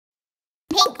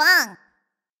Pinkfong!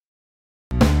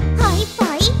 Hoi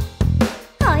poi!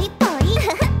 Hoi poi!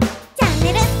 チャン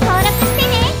ネル登録して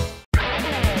ね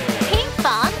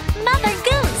Pinkfong, Mother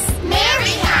Goose.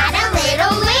 Mary had a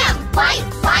little lamb, white,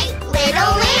 white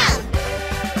little lamb.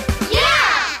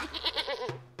 Yeah!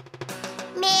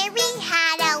 Mary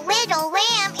had a little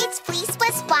lamb, its fleece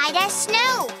was white as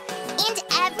snow. And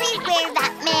everywhere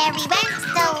that Mary went,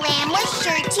 the lamb was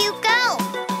sure to go.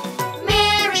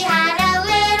 Mary had a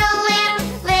little lamb,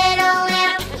 little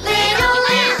lamb, little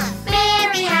lamb.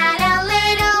 Mary had a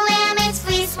little lamb, its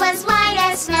fleece was white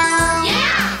as snow.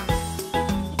 Yeah!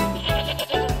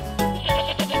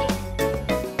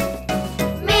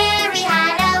 Mary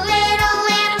had a little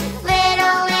lamb,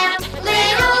 little lamb,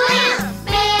 little lamb.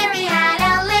 Mary had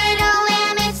a little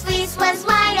lamb, its fleece was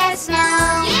white as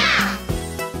snow. Yeah!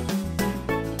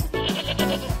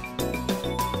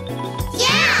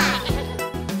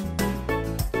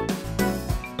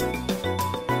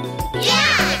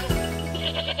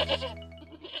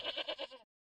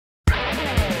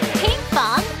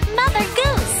 Pinkfong, Mother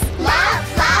Goose. Love,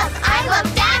 love, I love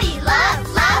Daddy. Love,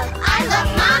 love, I love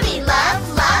Mommy. Love,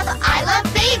 love, I love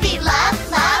Baby. Love,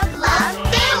 love, love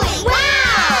Family. Wow!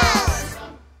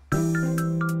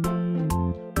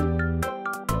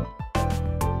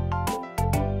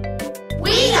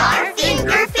 We are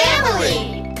Finger Family.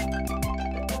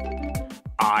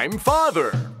 I'm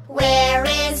Father. Where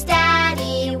is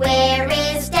Daddy? Where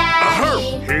is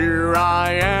Daddy? Here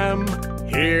I am.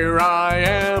 Here I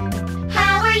am.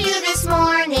 How are you this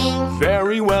morning?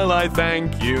 Very well, I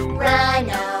thank you. Run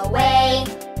away,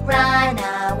 run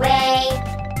away.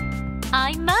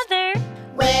 I'm Mother.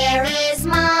 Where is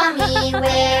Mommy?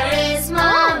 Where is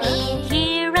Mommy?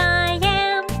 Here I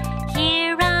am.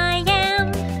 Here I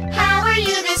am. How are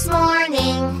you this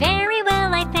morning? Very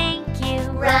well, I thank you.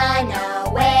 Run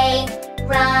away,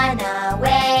 run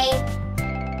away.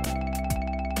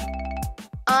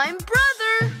 I'm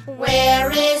Brother.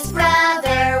 Where is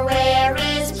Brother? Where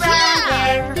is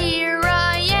Brother? Here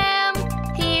I am.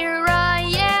 Here I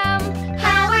am.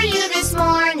 How are you this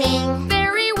morning?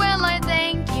 Very well, I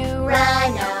thank you.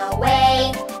 Run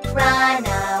away, run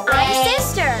away. I'm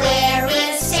Sister. Where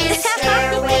is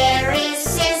Sister? Where is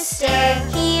Sister?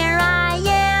 Here I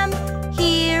am.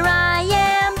 Here I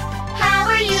am. How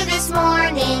are you this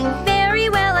morning? Very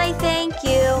well, I thank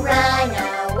you. Run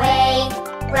away,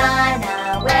 run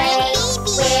away.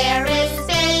 Where is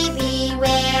Baby?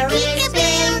 Where is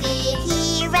Baby?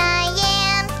 Here I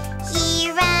am,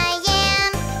 here I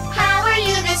am. How are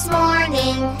you this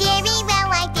morning? Very well,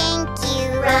 I thank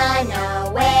you. Run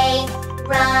away,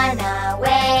 run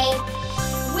away.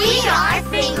 We are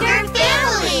Finger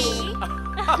Family.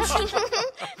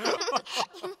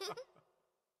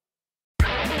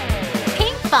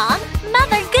 Pinkfong,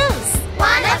 Mother Goose. 1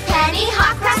 a penny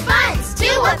hot cross buns. 2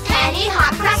 a penny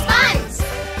hot cross buns.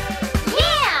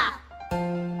 Yeah!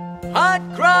 Hot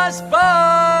cross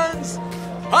buns!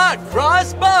 Hot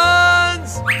cross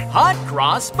buns! Hot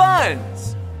cross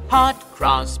buns! Hot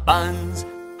cross buns!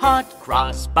 Hot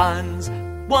cross buns!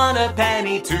 1 a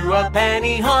penny, 2 a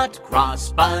penny, hot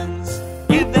cross buns.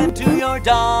 Give them to your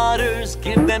daughters,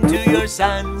 give them to your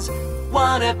sons.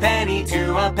 1 a penny,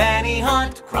 2 a penny,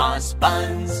 hot cross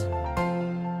buns.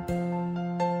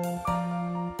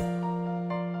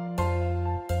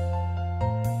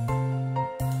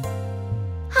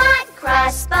 Hot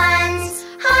cross buns,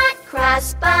 hot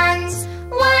cross buns.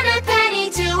 1 a penny,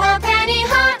 2 a penny,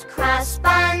 hot cross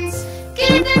buns.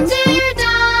 Give them to your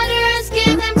daughters,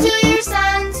 give them to your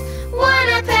sons. 1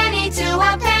 a penny, 2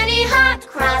 a penny, hot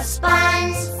cross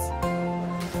buns.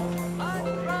 Hot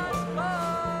cross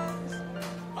buns!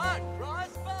 Hot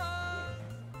cross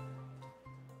buns!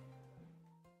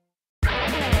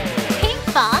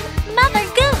 Pinkfong, Mother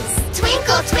Goose.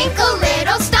 Twinkle, twinkle,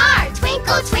 little star.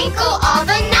 Twinkle, twinkle, all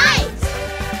the night.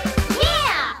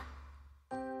 Yeah!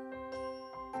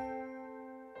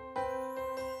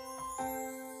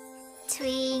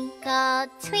 Twinkle,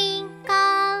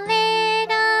 twinkle,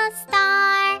 little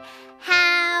star,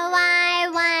 how I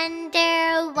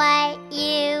wonder what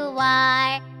you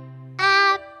are.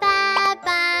 Up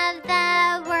above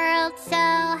the world so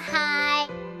high,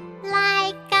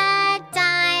 like a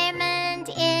diamond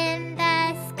in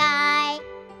the sky.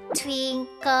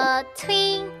 Twinkle,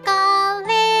 twinkle,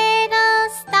 little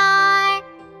star,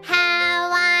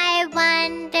 how I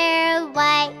wonder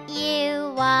what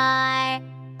you are.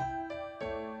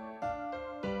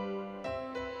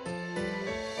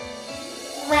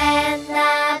 When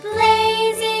the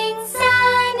blazing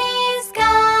sun is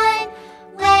gone,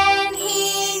 when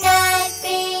he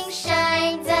nothing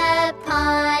shines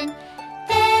upon,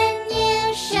 then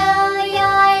you show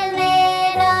your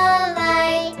little light.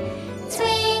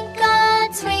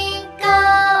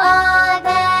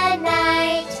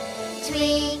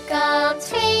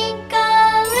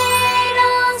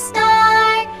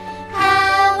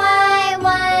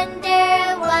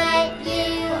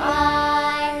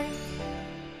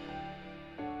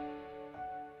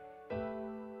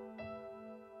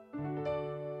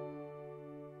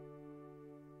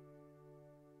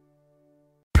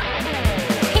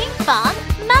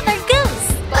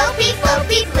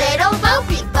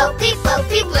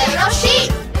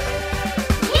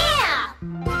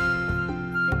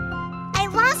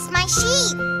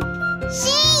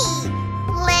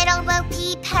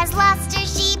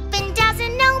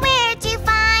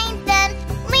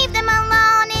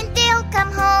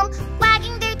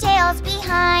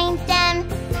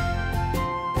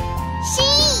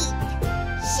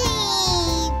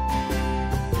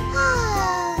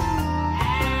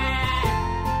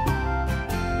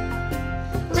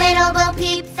 Little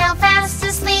Bo-peep fell fast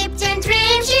asleep. In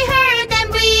dreams she heard them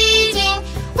bleating.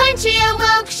 When she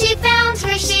awoke, she found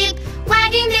her sheep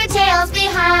wagging their tails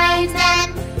behind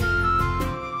them.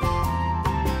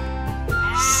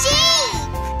 Sheep!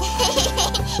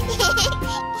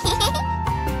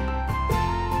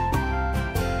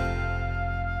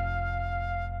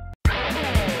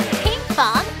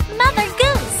 Pinkfong, Mother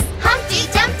Goose.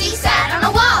 Humpty Dumpty sat on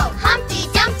a wall. Humpty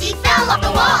Dumpty fell off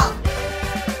the wall.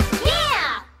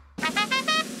 Yeah!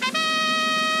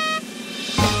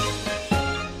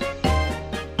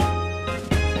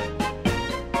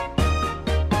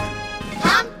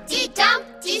 Humpty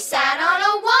Dumpty sat on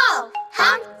a wall.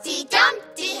 Humpty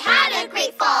Dumpty had a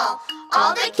great fall.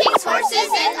 All the king's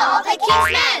horses and all the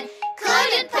king's men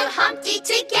couldn't put Humpty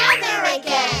together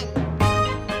again.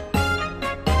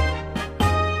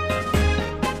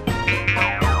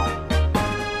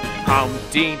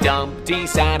 Humpty Dumpty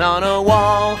sat on a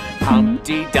wall.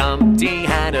 Humpty Dumpty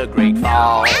had a great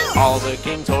fall. All the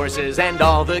king's horses and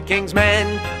all the king's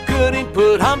men couldn't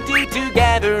put Humpty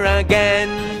together again.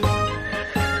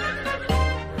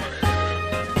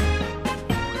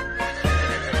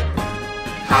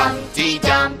 Humpty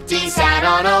Dumpty sat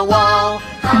on a wall.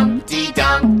 Humpty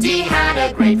Dumpty had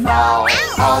a great fall.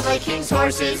 All the king's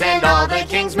horses and all the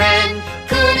king's men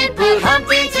couldn't put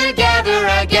Humpty together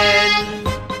again.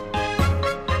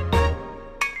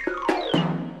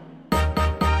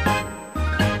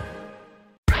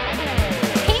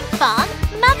 Pinkfong,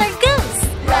 Mother Goose.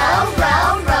 Row, row,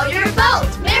 row your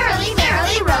boat. Merrily,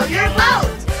 merrily, row your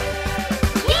boat.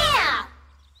 Yeah!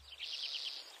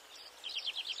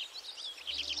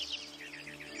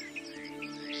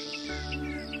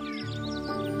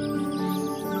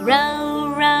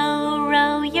 Row, row,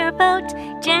 row your boat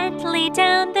gently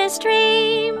down the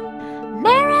stream.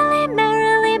 Merrily,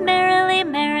 merrily, merrily,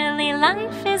 merrily,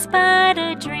 life is but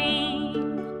a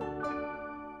dream.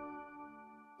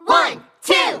 1,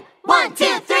 2, 1,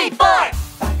 2, 3, 4.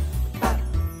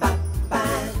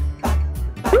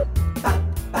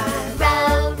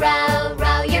 Row, row,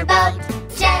 row your boat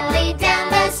gently down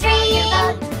the stream.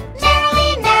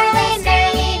 Merrily, merrily,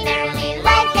 merrily, merrily,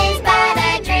 life is but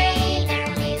a dream.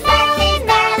 Merrily,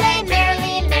 merrily,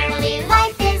 merrily, merrily,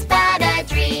 life is but a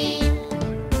dream.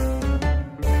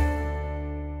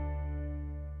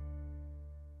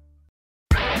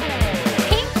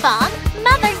 Pinkfong,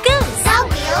 Mother Goose. The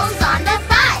wheels on the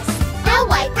bus, the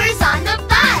wipers on the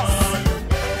bus.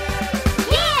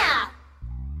 Yeah!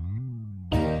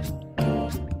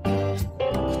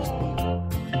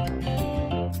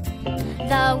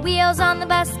 The wheels on the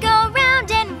bus go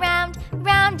round and round,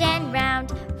 round and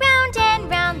round, round and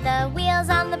round. The wheels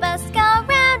on the bus go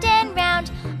round and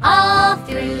round, all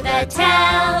through the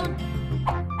town.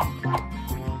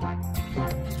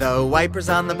 The wipers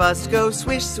on the bus go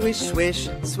swish, swish, swish,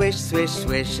 swish, swish,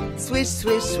 swish, swish,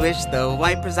 swish, swish. The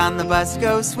wipers on the bus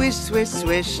go swish, swish,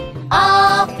 swish,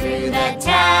 All through the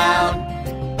town.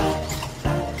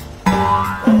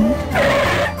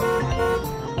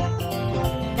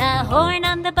 The horn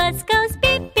on the bus goes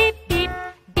beep, beep, beep,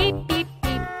 beep, beep,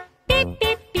 beep, beep,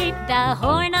 beep, beep. The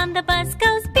horn on the bus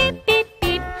goes beep, beep,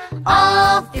 beep,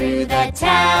 all through the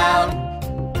town.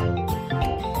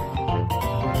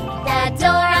 The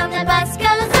door on the bus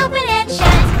goes open and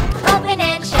shut, open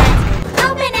and shut,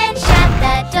 open and shut.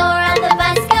 The door on the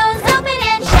bus goes open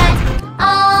and shut,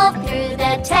 all through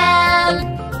the town.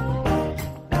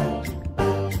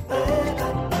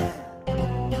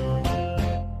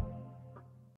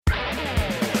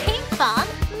 Pinkfong,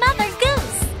 Mother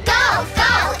Goose. Go,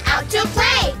 go, out to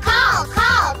play. Call,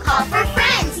 call, call for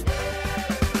friends.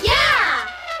 Yeah!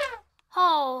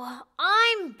 Oh,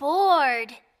 I'm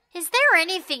bored. Is there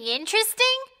anything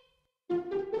interesting?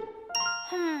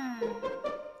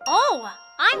 Oh,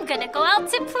 I'm gonna go out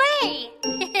to play.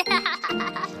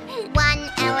 One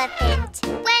elephant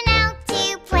went out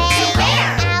to play. To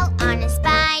where? Out on a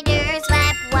spider's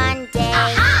web one day.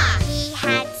 Aha! He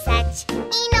had such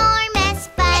enormous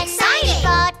fun. Exciting! He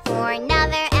fought for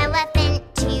another elephant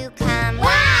to come.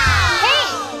 Wow!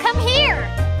 Hey, come here.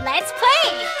 Let's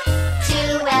play.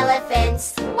 Two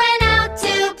elephants went out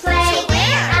to play. To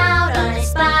where? Out on a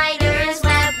spider's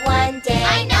web one day.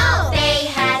 I know! They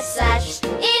had such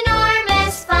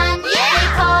enormous fun. Yeah! They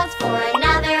called for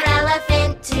another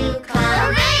elephant to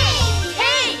come. Hooray!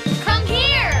 Hey,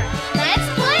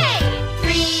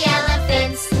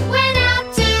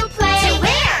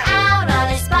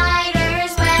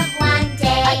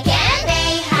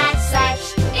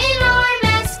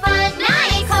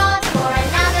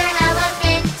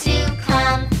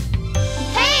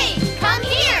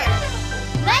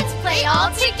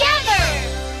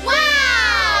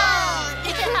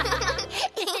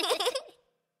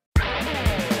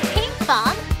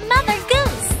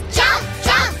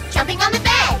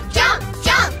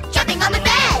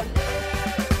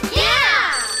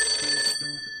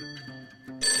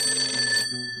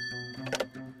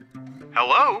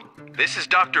 Hello, this is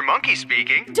Dr. Monkey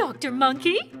speaking. Dr.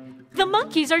 Monkey? The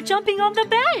monkeys are jumping on the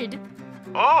bed.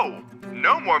 Oh,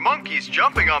 no more monkeys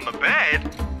jumping on the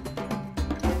bed.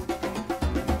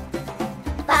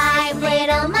 5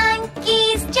 little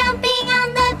monkeys jumping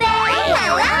on the bed.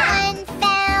 One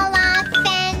fell off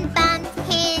and bumped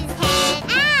his head.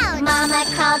 Ouch! Mama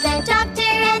called the doctor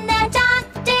and the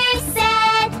doctor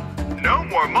said, No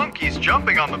more monkeys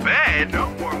jumping on the bed. No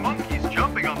more monkeys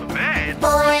jumping on the bed. 4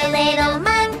 little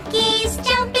monkeys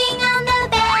jumping on the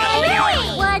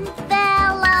bed. One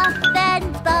fell off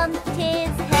and bumped his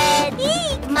head.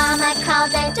 Mama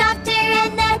called the doctor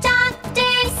and the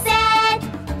doctor said,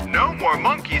 No more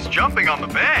monkeys jumping on the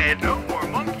bed. No more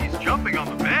monkeys jumping on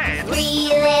the bed. 3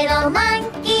 little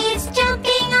monkeys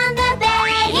jumping on the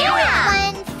bed.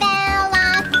 One fell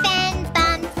off and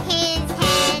bumped his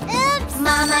head. Oops!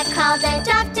 Mama called the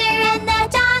doctor and the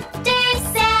doctor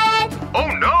said,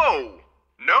 Oh no!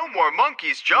 No more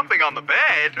monkeys jumping on the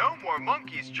bed. No more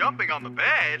monkeys jumping on the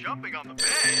bed. Jumping on the bed.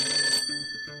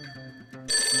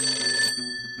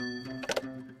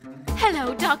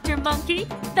 Hello, Dr. Monkey.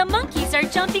 The monkeys are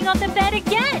jumping on the bed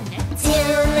again. 2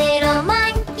 little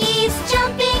monkeys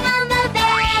jumping on the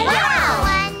bed.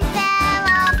 One fell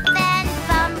off and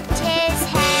bumped his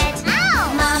head.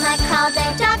 Mama called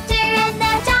the doctor and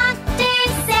the doctor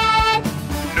said,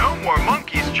 No more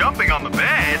monkeys jumping on the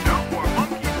bed. No more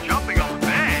monkeys jumping on the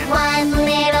bed. 1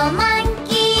 little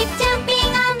monkey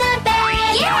jumping on the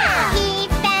bed. He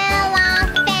fell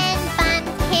off and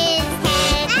bumped his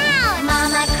head.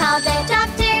 Mama called the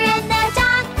doctor and the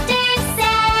doctor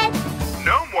said,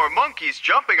 No more monkeys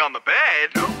jumping on the bed.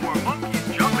 No more monkeys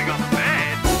jumping on the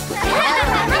bed.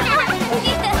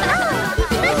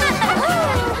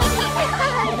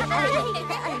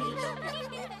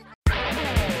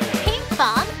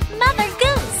 Pinkfong, Mother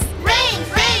Goose. Rain,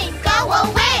 rain, go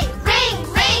away. Rain,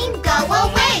 rain, go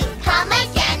away. Come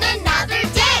again another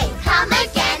day. Come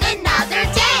again another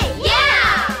day.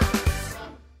 Yeah!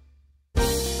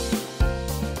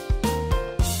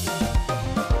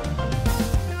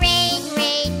 Rain,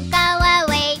 rain, go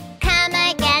away. Come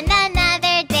again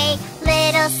another day.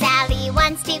 Little Sally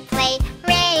wants to play.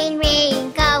 Rain,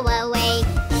 rain, go away.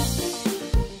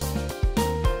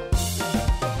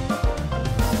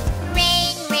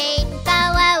 Rain, rain,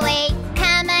 go away.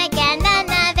 Come again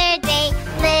another day.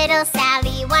 Little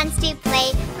Sally wants to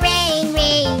play. Rain,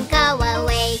 rain, go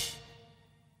away.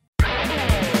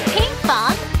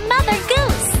 Pinkfong, Mother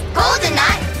Goose. Golden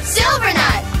nut, silver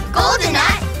nut. Golden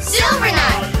nut, silver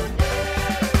nut.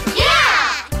 Yeah!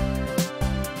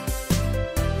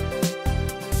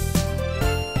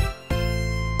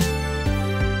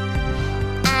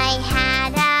 I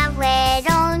had a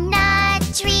little nut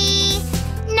tree.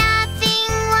 Nothing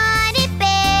would it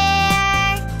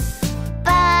bear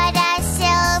but a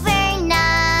silver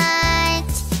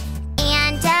nut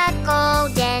and a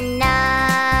golden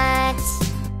nut.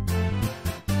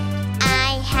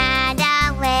 I had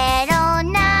a little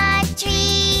nut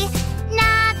tree.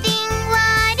 Nothing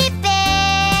would it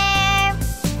bear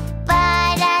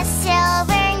but a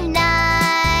silver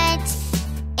nut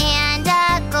and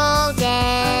a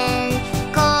golden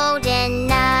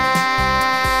nut.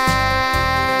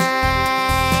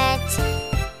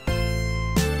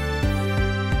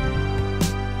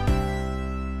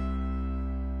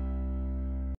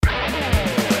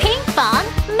 Pinkfong,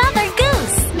 Mother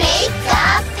Goose. Make a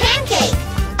pancake.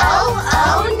 Oh,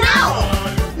 oh, no.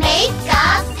 Make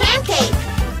a pancake.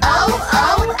 Oh,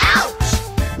 oh, ouch.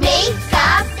 Make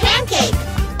a pancake.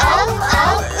 Oh,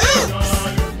 oh, oops.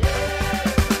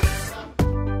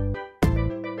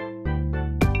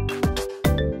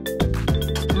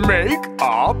 Make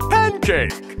a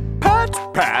pancake. Pat,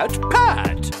 pat,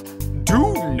 pat.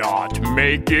 Do not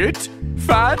make it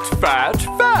fat, fat,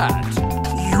 fat.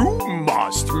 You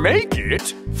must make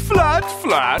it flat,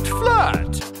 flat,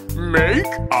 flat. Make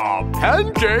a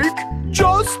pancake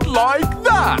just like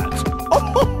that.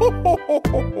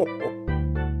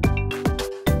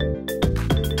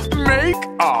 Make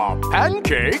a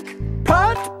pancake.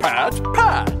 Pat, pat,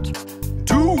 pat.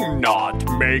 Do not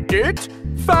make it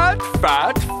fat,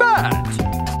 fat, fat.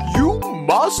 You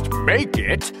must make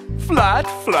it flat,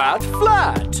 flat,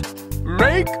 flat.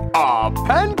 Make a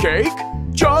pancake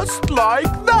just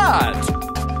like that.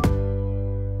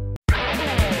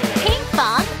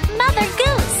 Pinkfong, Mother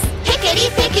Goose. Hickety,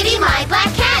 pickety, my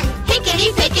black hen.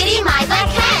 Hickety, pickety, my black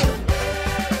hen.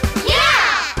 Yeah!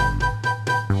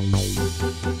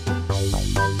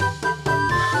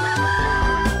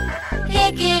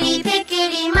 Hickety,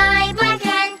 pickety, my black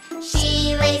hen.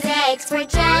 She lays eggs for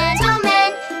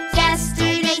gentlemen.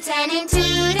 Yesterday 10 and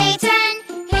today 10.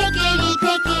 Hickety,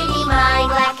 pickety, my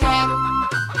black hen.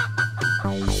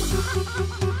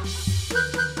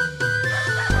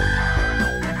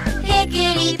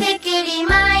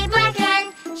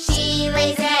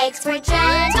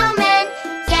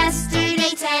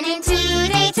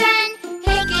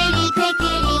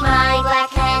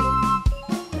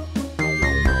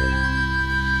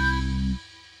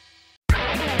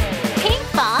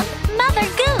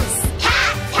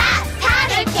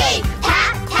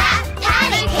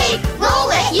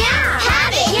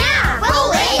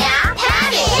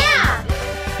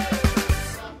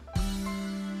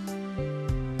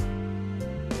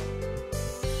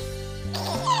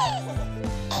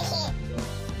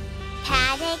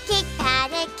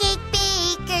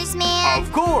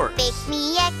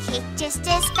 cake just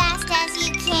as fast as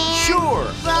you can. Sure.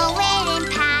 Roll it and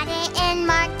pat it and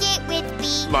mark it with B.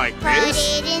 Like Put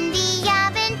this? it in the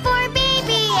oven for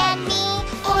baby and me.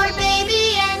 For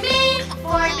baby and me.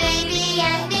 For baby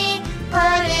and me.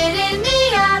 Put it in the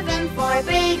oven for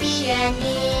baby and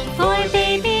me. For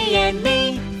baby and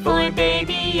me, for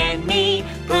baby and me.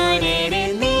 Put it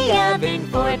in the oven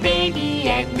for baby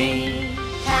and me.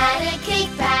 Pat a cake,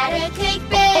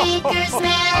 baker's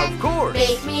man. Of course.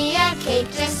 Bake me a cake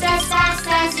just as fast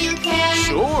as you can.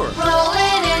 Sure. Roll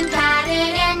it and pat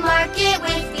it and mark it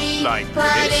with B. Like Put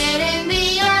this? it in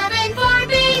the oven for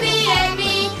baby and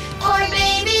me. For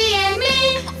baby and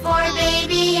me. For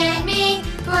baby and me.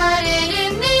 Put it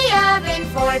in the oven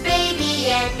for baby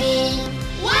and me.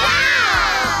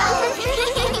 Wow!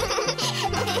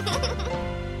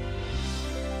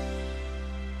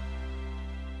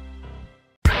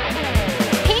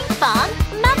 Pinkfong,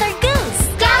 Mother Goose.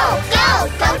 Go, go,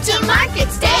 go to market.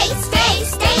 Stay, stay,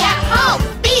 stay at home.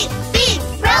 Beef, beef,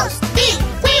 roast beef.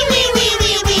 Wee, wee, wee,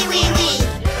 wee, wee, wee, wee.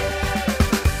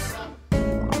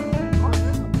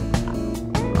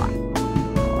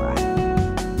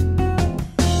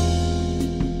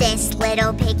 This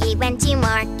little piggy went to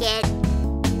market.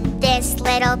 This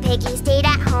little piggy stayed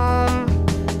at home.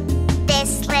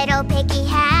 This little piggy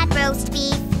had roast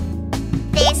beef.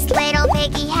 This little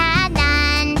piggy had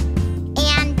none.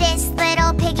 And this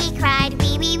little piggy cried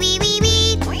wee wee wee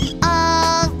wee wee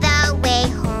all the way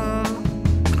home.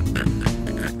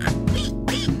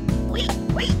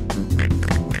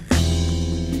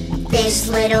 This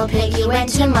little piggy went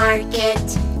to market.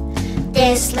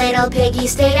 This little piggy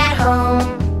stayed at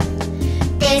home.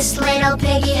 This little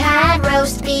piggy had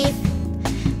roast beef.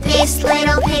 This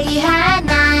little piggy had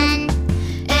none.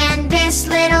 And this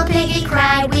little piggy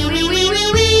cried wee wee wee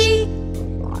wee wee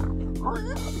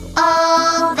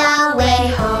all the way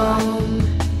home.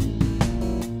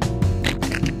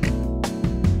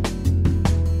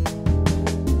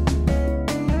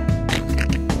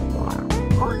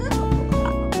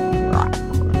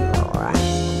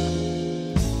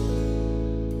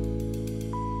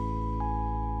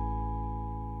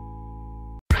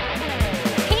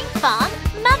 Pinkfong,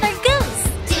 Mother Goose.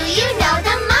 Do you know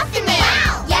the Muffin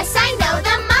Man? Yes, I know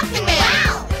the Muffin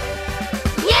Man.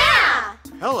 Yeah!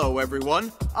 Hello,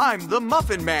 everyone. I'm the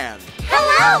Muffin Man.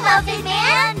 Hello, Muffin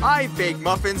Man. I bake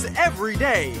muffins every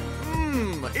day.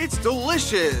 It's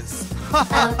delicious.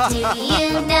 Oh, do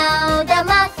you know the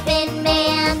Muffin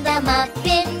Man? The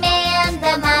Muffin Man,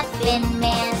 the Muffin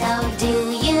Man. Oh,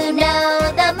 do you know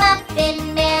the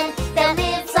Muffin Man that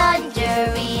lives on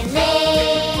Drury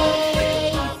Lane?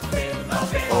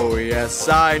 Oh, yes,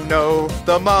 I know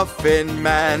the Muffin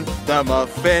Man, the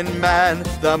Muffin Man,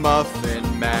 the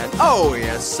Muffin Man. Oh,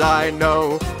 yes, I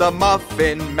know the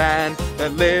Muffin Man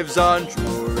that lives on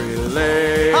Drury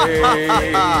Lane.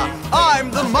 I'm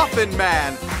the Muffin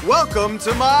Man. Welcome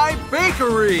to my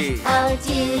bakery. Oh,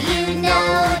 do you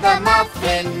know the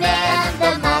Muffin Man?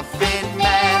 The Muffin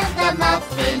Man, the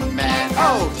Muffin Man.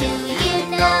 Oh, do you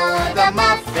know the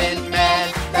Muffin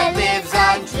Man that lives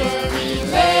on Drury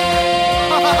Lane?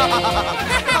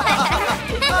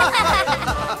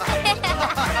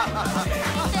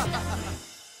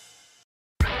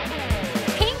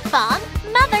 Pinkfong,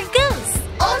 Mother Goose.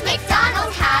 Old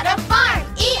Macdonald had a farm.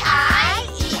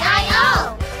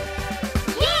 E-I-E-I-O.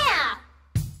 Yeah!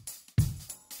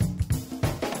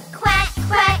 Quack,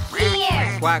 quack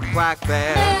here. Quack, quack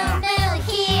there. Moo, moo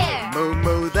here. Moo,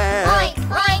 moo there. Oink,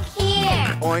 oink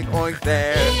here. Oink, oink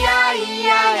there.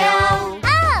 E-I-E-I-O.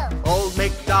 Oh! Old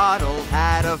Macdonald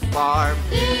had a farm.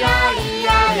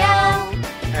 E-I-E-I-O.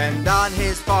 And on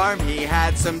his farm he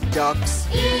had some ducks.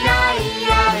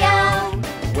 E-I-E-I-O.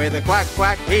 With a quack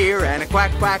quack here and a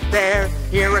quack quack there.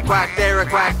 Here a quack, there a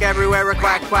quack, everywhere a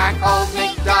quack quack. Old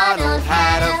Macdonald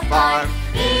had a farm.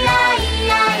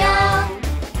 E-I-E-I-O.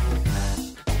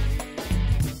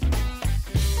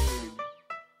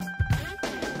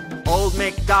 Old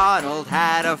Macdonald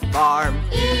had a farm.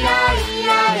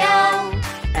 E-I-E-I-O.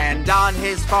 And on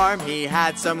his farm he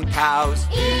had some cows.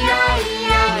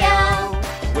 E-I-E-I-O.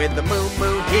 With a moo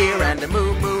moo here and a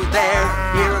moo moo there.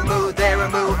 Here a moo, there a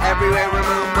moo, everywhere a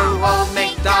moo moo. Old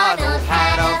Macdonald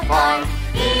had a farm.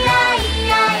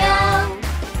 E-I-E-I-O.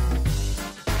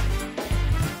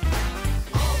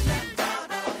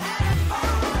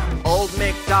 Old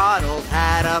Macdonald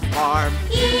had a farm.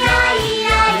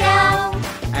 E-I-E-I-O.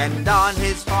 And on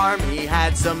his farm he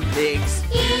had some pigs.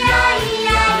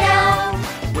 E-I-E-I-O.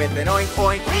 With an oink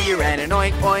oink here and an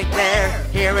oink oink there.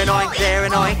 Here an oink, there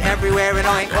an oink, everywhere an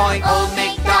oink oink. Old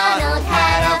Macdonald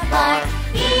had a farm.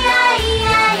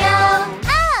 E-I-E-I-O.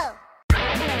 Oh!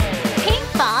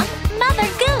 Pinkfong, Mother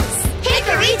Goose.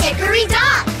 Hickory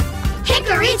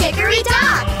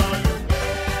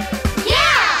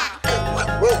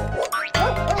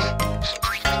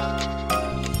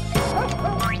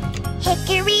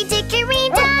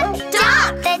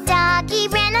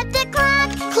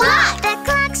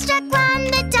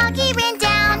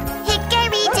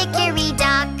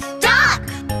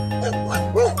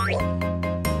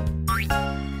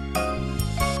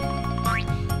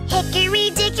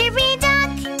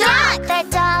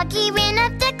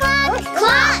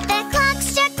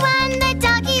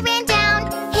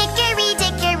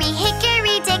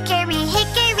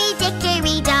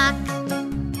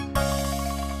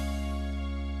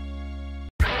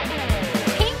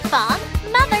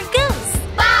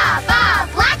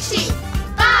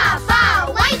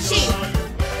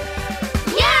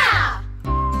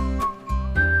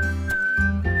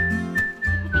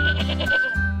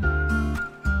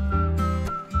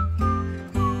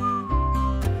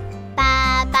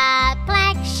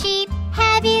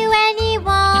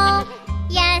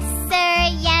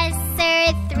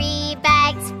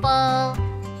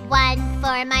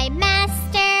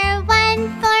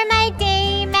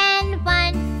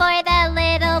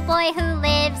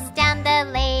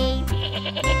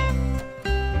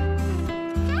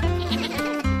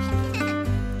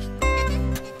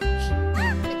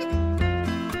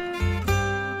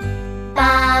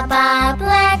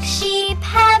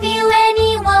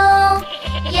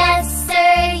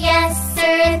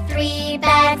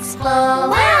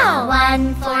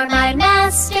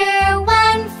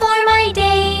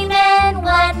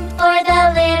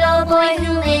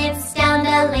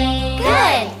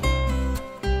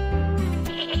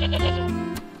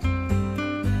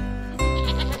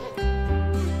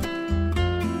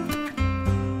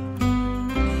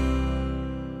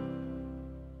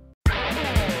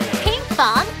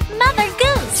Pinkfong, Mother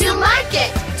Goose.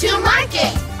 To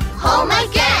market, home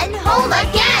again, home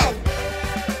again.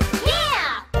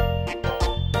 Yeah!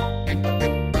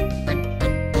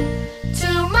 To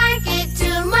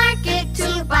market,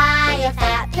 to buy a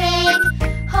fat pig.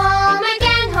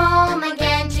 Home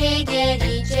again,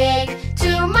 jiggity jig.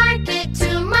 To market, to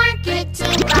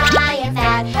buy a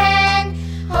fat hen.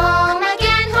 Home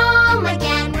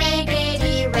again,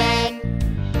 riggedy reg.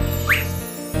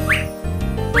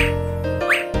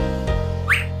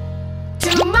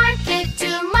 To market,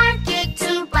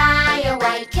 to buy a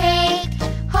white cake.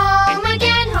 Home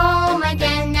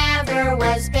again, never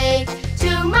was baked.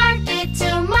 To market,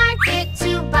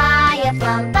 to buy a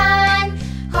plum bun.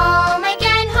 Home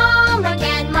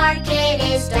again, market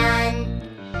is done.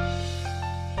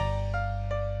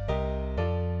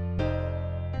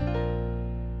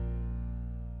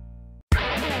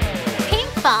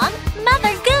 Pinkfong,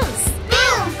 Mother Goose.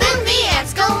 Boom, boom, the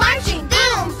ants go marching.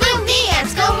 Boom, boom, the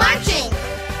ants go marching.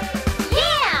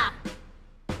 Yeah!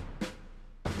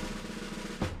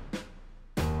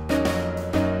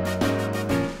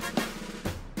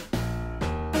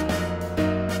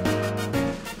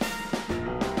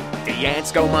 The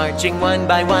ants go marching one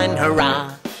by one,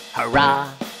 hurrah, hurrah.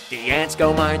 The ants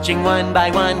go marching one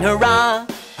by one, hurrah,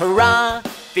 hurrah.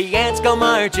 The ants go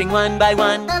marching one by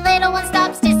one, The little one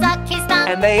stops to suck his thumb.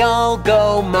 and they all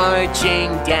go marching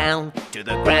down to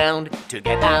the ground to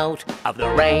get out of the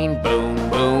rain. Boom,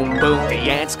 boom, boom. The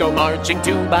ants go marching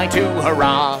two by two,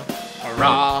 hurrah,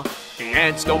 hurrah. The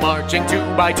ants go marching two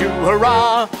by two,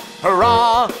 hurrah,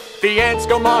 hurrah. The ants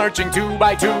go marching two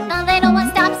by two, The little one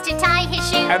stops to tie his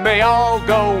shoe. and they all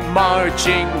go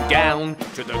marching down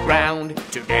to the ground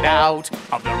to get out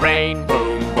of the rain.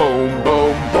 Boom, boom,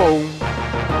 boom, boom.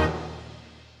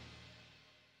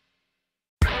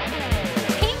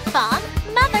 Pinkfong,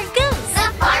 Mother Goose.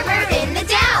 The farmer in the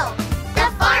dell. The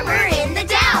farmer in the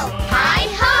dell. Hi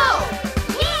ho!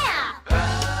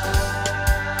 Yeah!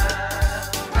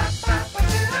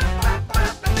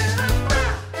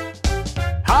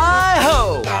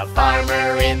 Hi-ho! The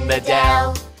farmer in the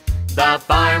dell. The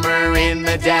farmer in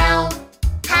the dell.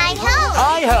 Hi ho!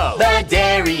 Hi-ho! The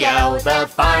dairy-o, the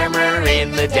farmer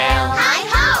in the dell. Hi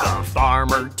ho! The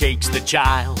farmer takes the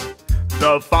child.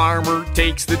 The farmer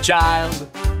takes the child.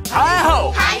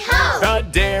 Hi-ho! Hi ho! The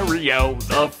dairy-o,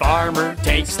 the farmer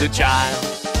takes the child.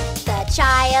 The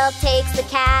child takes the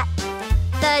cat.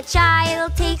 The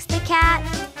child takes the cat.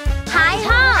 Hi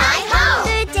ho! Hi ho!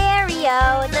 The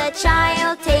dairy-o, the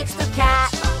child takes the cat.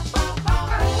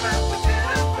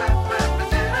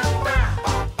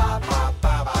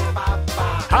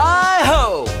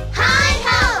 Hi-ho! Hi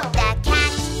ho! The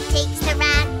cat takes the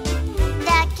rat.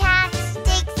 The cat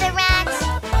takes the rat.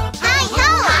 Hi ho!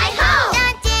 Hi ho!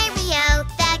 The dairy-o,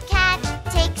 the cat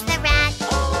takes the rat.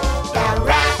 The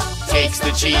rat takes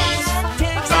the cheese.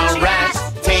 The rat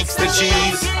takes the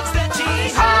cheese.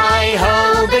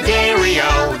 Hi-ho, the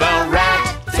dairy-o, the rat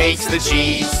takes the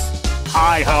cheese.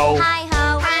 Hi-ho! Hi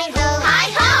ho! Hi ho! Hi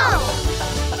ho!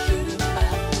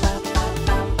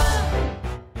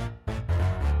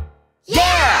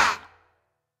 Yeah!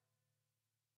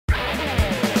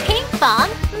 Pinkfong,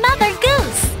 Mother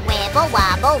Goose.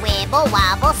 Wibble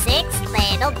wobble, 6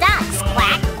 little ducks.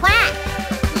 Quack, quack.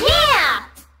 Yeah!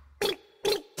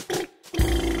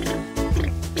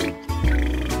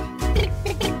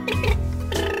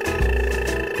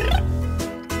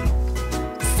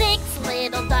 6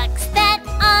 little ducks that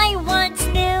I once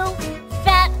knew.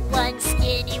 Fat ones,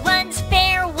 skinny ones,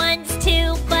 fair ones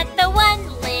too. But the one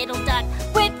little duck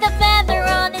with the feather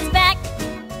on his back,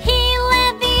 he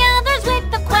led the others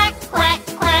with the quack, quack,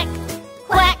 quack.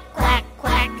 Quack, quack,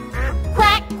 quack.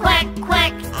 Quack, quack,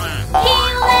 quack. He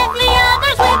led the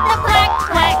others with the quack,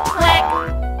 quack, quack.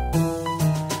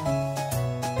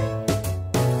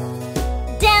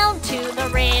 Down to the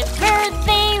river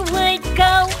they would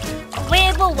go.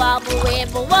 Wibble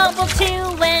wobble to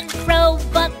and fro.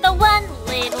 But the one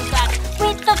little duck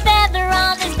with the feather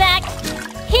on his back,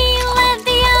 he led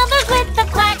the others with the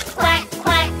quack, quack,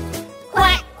 quack.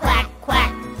 Quack, quack,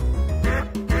 quack.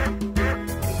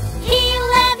 He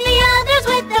led the others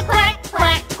with the quack,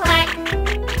 quack, quack.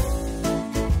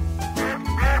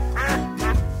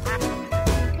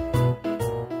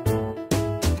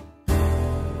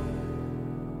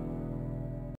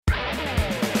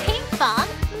 Pinkfong,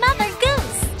 Mother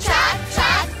Goose. Trot,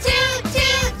 trot, toot,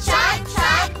 toot. Trot,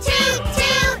 trot, toot,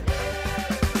 toot.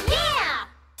 Yeah!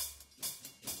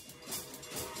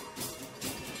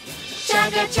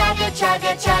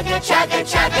 chugga, chugga, chugga,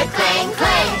 chugga, clang,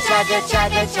 clang. Chugga,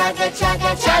 chugga, chugga,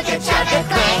 chugga, chugga, chugga,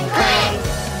 clang, clang.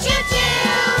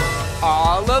 Choo-choo!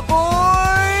 All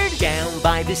aboard! Down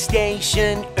by the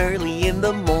station early in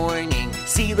the morning,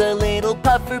 see the little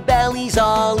puffer bellies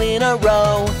all in a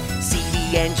row. See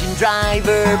the engine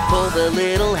driver pull the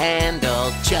little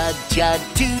handle, chug, chug,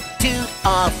 toot, toot,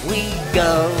 off we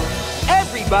go.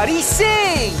 Everybody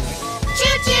sing!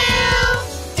 Choo-choo!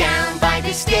 Down by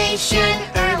the station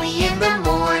early in the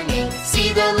morning,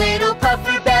 see the little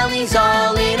puffer bellies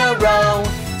all in a row.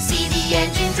 See the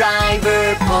engine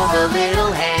driver pull the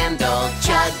little handle,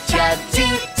 chug, chug,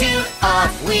 toot, toot,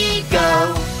 off we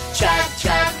go. Chug,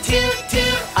 chug, toot,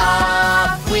 toot,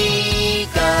 off we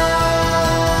go.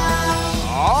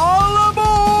 All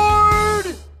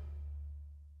aboard!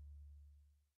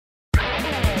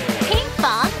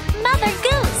 Pinkfong, Mother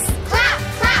Goose. Clap,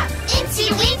 clap, Eentsy,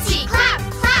 Weentsy. Clap,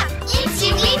 clap, Eentsy,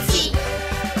 Weentsy.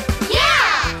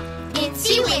 Yeah!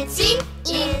 Eentsy, Weentsy.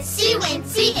 Eentsy,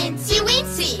 Weentsy, Eentsy,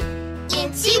 Weentsy.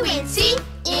 Eentsy, Weentsy.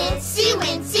 Eentsy,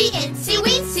 Weentsy, Eentsy,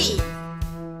 Weentsy.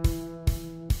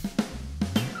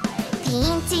 The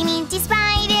Eentsy, Weentsy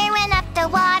spider went up the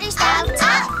water spout.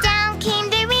 Out, down came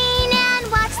the rain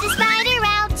and watched the spider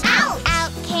out.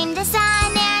 Out came the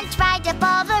sun and dried up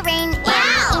all the rain.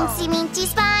 Wow! Eentsy, Weentsy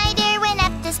spider went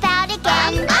up the spout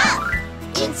again.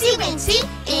 Eentsy, Weentsy,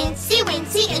 Eentsy,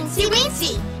 Weentsy, Eentsy,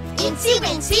 Weentsy. Eentsy,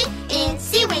 Weentsy,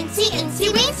 Eentsy, Weentsy, Eentsy,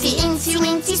 Weentsy. Eentsy,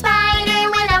 Weentsy spider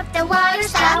went up the water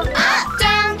spout.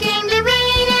 Down came the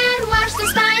rain and washed the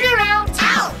spider out.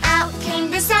 Out came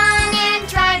the sun and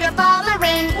dried up all the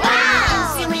rain.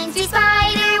 Wow! Eentsy, Weentsy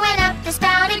spider went up the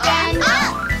spout again.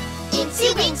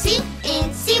 Eentsy, Weentsy,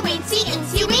 Eentsy, Weentsy,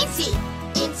 Eentsy, Weentsy.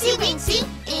 Eentsy, Weentsy,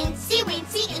 Eentsy,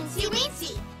 Weentsy, Eentsy,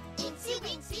 Weentsy. Eentsy,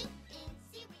 Weentsy,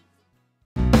 Eentsy, Weentsy.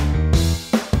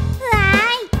 わ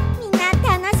ーい、みんな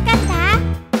楽しかった？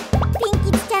ピンキ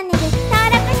ッズチャンネル登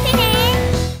録してね。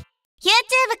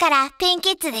YouTube からピン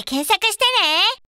キッズで検索してね。